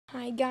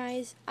Hi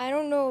guys, I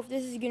don't know if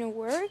this is gonna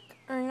work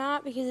or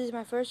not because this is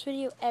my first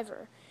video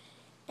ever,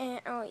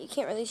 and you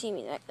can't really see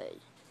me that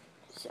good,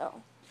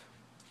 so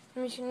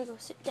I'm just gonna go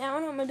sit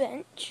down on my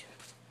bench,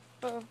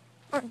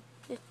 on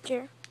this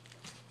chair.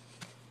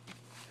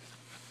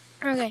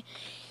 Okay,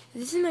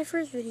 this is my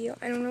first video.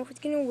 I don't know if it's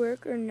gonna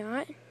work or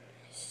not,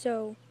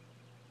 so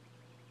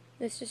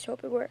let's just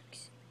hope it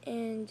works.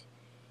 And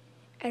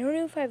I don't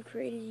know if I've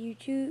created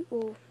YouTube.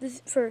 Well,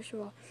 first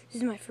of all,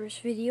 this is my first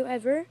video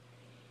ever.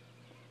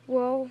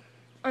 Well,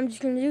 I'm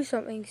just gonna do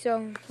something,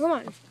 so come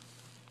on.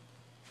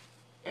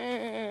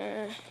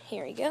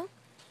 Here we go.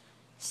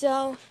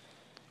 So,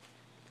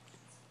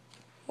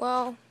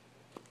 well,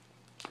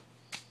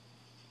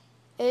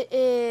 it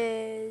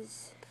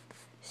is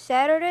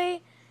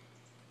Saturday.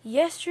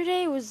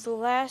 Yesterday was the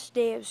last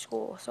day of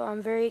school, so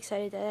I'm very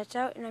excited that that's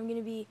out, and I'm going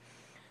to be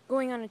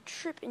going on a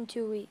trip in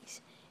 2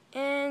 weeks.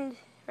 And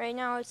right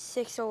now it's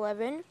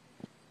 6:11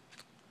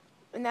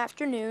 in the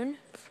afternoon,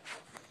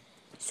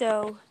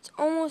 so it's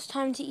almost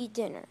time to eat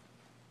dinner.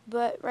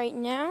 But right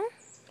now,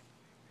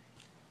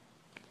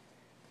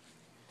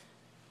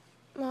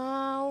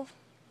 I'll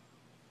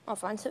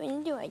find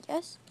something to do, I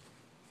guess,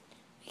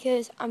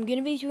 because I'm going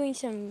to be doing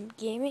some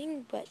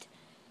gaming, but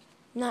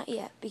not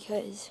yet,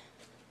 because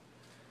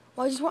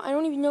I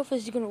don't even know if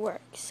this is going to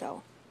work,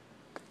 so.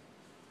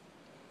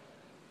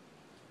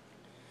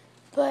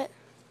 But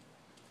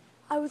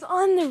I was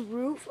on the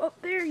roof up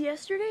there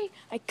yesterday.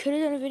 I could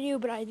have done a video,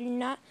 but I did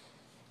not.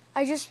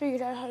 I just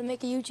figured out how to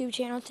make a YouTube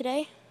channel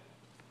today.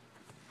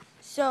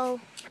 So,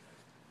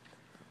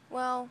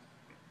 well,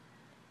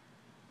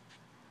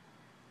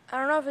 I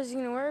don't know if it's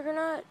going to work or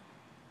not.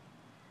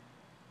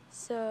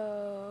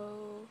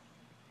 So,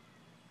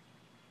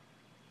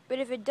 but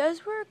if it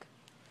does work,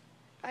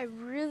 I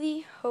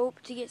really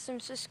hope to get some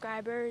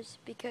subscribers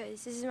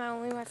because this is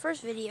my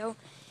first video.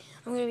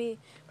 I'm going to be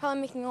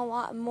probably making a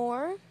lot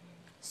more.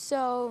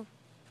 So,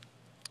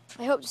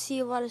 I hope to see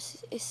a lot of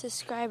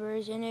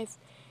subscribers. And if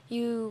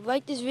you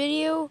like this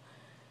video,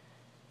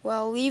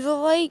 well, leave a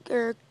like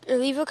or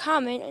leave a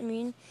comment,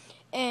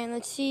 and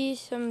let's see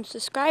some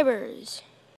subscribers.